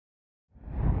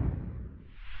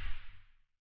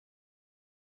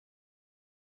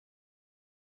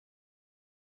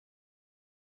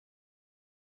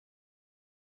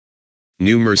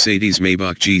New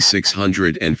Mercedes-Maybach G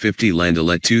 650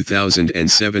 Landaulet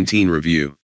 2017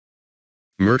 review.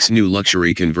 Merc's new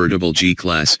luxury convertible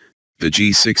G-Class, the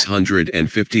G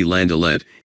 650 Landaulet,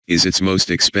 is its most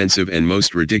expensive and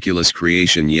most ridiculous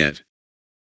creation yet.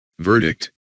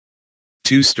 Verdict: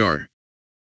 2-star.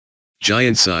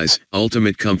 Giant size,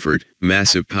 ultimate comfort,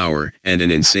 massive power, and an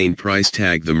insane price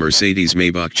tag. The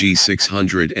Mercedes-Maybach G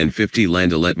 650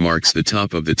 Landaulet marks the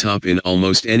top of the top in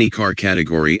almost any car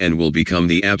category and will become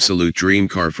the absolute dream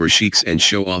car for sheiks and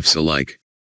show-offs alike.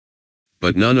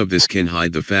 But none of this can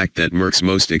hide the fact that Merc's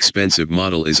most expensive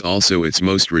model is also its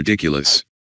most ridiculous.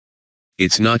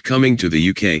 It's not coming to the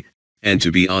UK, and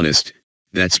to be honest,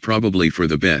 that's probably for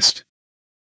the best.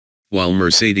 While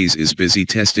Mercedes is busy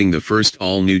testing the first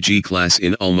all-new G-Class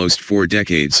in almost 4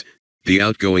 decades, the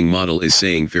outgoing model is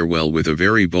saying farewell with a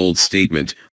very bold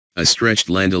statement, a stretched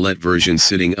Landaulet version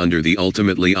sitting under the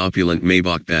ultimately opulent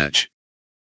Maybach badge.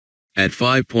 At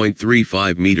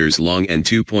 5.35 meters long and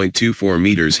 2.24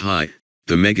 meters high,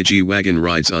 the Mega G-Wagon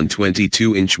rides on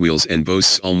 22-inch wheels and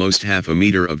boasts almost half a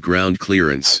meter of ground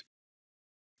clearance.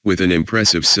 With an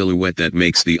impressive silhouette that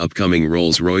makes the upcoming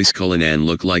Rolls-Royce Cullinan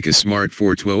look like a smart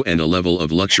Fortwo and a level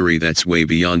of luxury that's way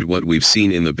beyond what we've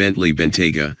seen in the Bentley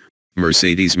Bentayga,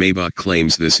 Mercedes-Maybach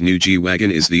claims this new G-Wagon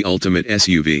is the ultimate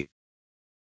SUV.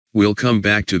 We'll come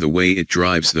back to the way it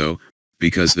drives though,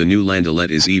 because the new Landaulet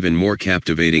is even more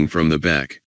captivating from the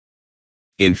back.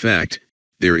 In fact,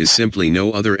 there is simply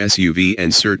no other SUV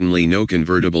and certainly no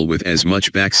convertible with as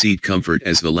much backseat comfort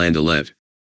as the Landaulet.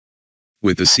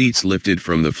 With the seats lifted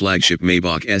from the flagship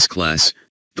Maybach S-Class,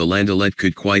 the Landaulet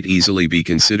could quite easily be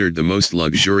considered the most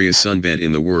luxurious sunbed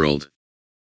in the world.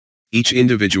 Each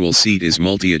individual seat is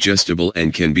multi-adjustable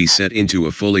and can be set into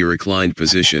a fully reclined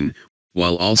position,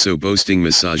 while also boasting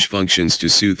massage functions to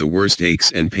soothe the worst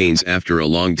aches and pains after a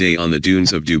long day on the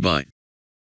dunes of Dubai.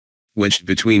 Wedged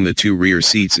between the two rear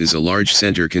seats is a large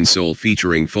center console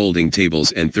featuring folding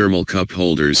tables and thermal cup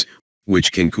holders,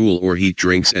 which can cool or heat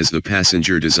drinks as the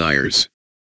passenger desires.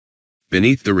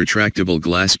 Beneath the retractable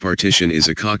glass partition is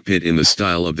a cockpit in the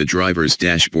style of the driver's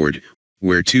dashboard,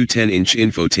 where two 10-inch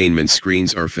infotainment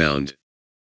screens are found.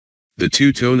 The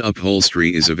two-tone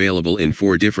upholstery is available in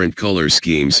 4 different color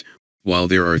schemes, while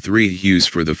there are 3 hues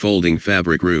for the folding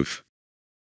fabric roof.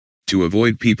 To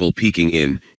avoid people peeking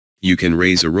in, you can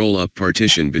raise a roll-up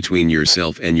partition between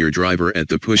yourself and your driver at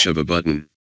the push of a button.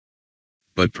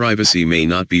 But privacy may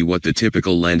not be what the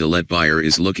typical Landaulet buyer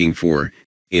is looking for,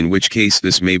 in which case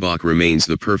this Maybach remains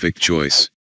the perfect choice.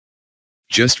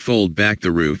 Just fold back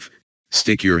the roof,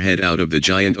 stick your head out of the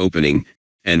giant opening,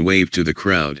 and wave to the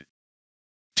crowd.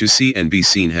 To see and be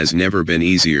seen has never been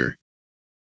easier.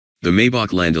 The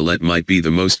Maybach Landaulet might be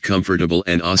the most comfortable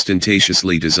and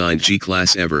ostentatiously designed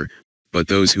G-Class ever, but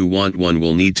those who want one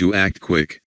will need to act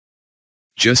quick.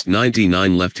 Just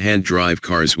 99 left-hand drive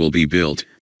cars will be built,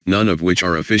 none of which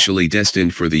are officially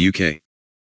destined for the UK.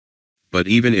 But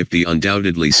even if the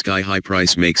undoubtedly sky-high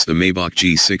price makes the Maybach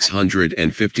G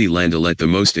 650 Landaulet the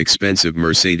most expensive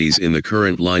Mercedes in the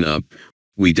current lineup,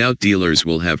 we doubt dealers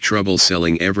will have trouble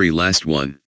selling every last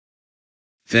one.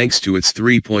 Thanks to its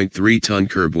 3.3-ton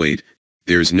curb weight,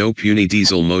 there's no puny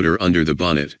diesel motor under the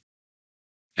bonnet.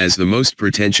 As the most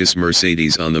pretentious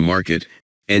Mercedes on the market,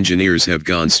 engineers have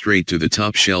gone straight to the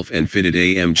top shelf and fitted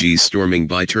AMG's storming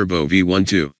bi-turbo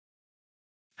V12.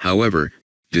 However,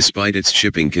 despite its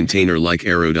shipping container-like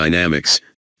aerodynamics,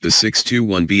 the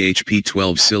 621 bhp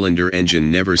 12-cylinder engine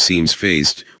never seems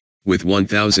phased, with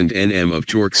 1000 Nm of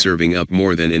torque serving up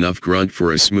more than enough grunt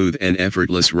for a smooth and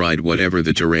effortless ride whatever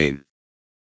the terrain.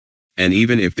 And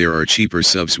even if there are cheaper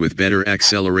subs with better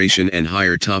acceleration and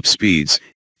higher top speeds,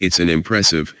 it's an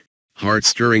impressive,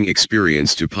 heart-stirring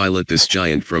experience to pilot this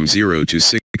giant from 0 to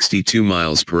 62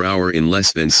 miles per hour in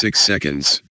less than 6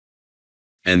 seconds.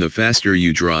 And the faster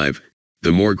you drive,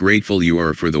 the more grateful you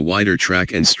are for the wider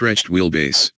track and stretched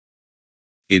wheelbase.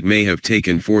 It may have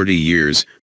taken 40 years,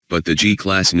 but the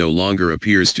G-Class no longer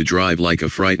appears to drive like a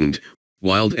frightened,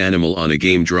 wild animal on a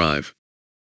game drive.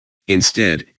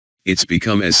 Instead, it's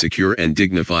become as secure and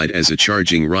dignified as a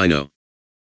charging rhino.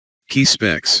 Key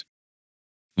specs.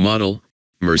 Model: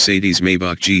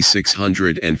 Mercedes-Maybach G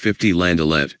 650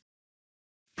 Landaulet.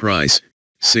 Price: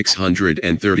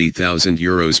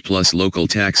 €630,000 plus local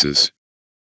taxes.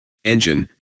 Engine: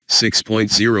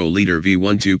 6.0-liter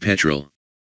V12 petrol.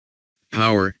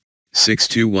 Power: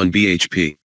 621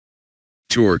 bhp.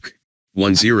 Torque: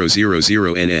 1000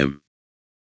 Nm.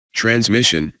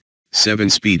 Transmission: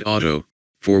 7-speed auto,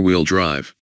 4-wheel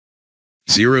drive.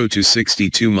 0 to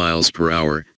 62 miles per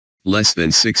hour, less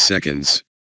than 6 seconds.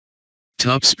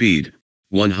 Top speed,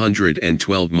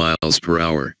 112 miles per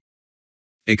hour.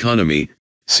 Economy,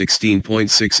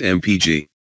 16.6 mpg.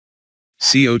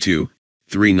 CO2,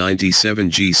 397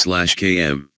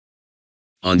 g/km.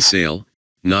 On sale,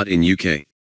 not in UK.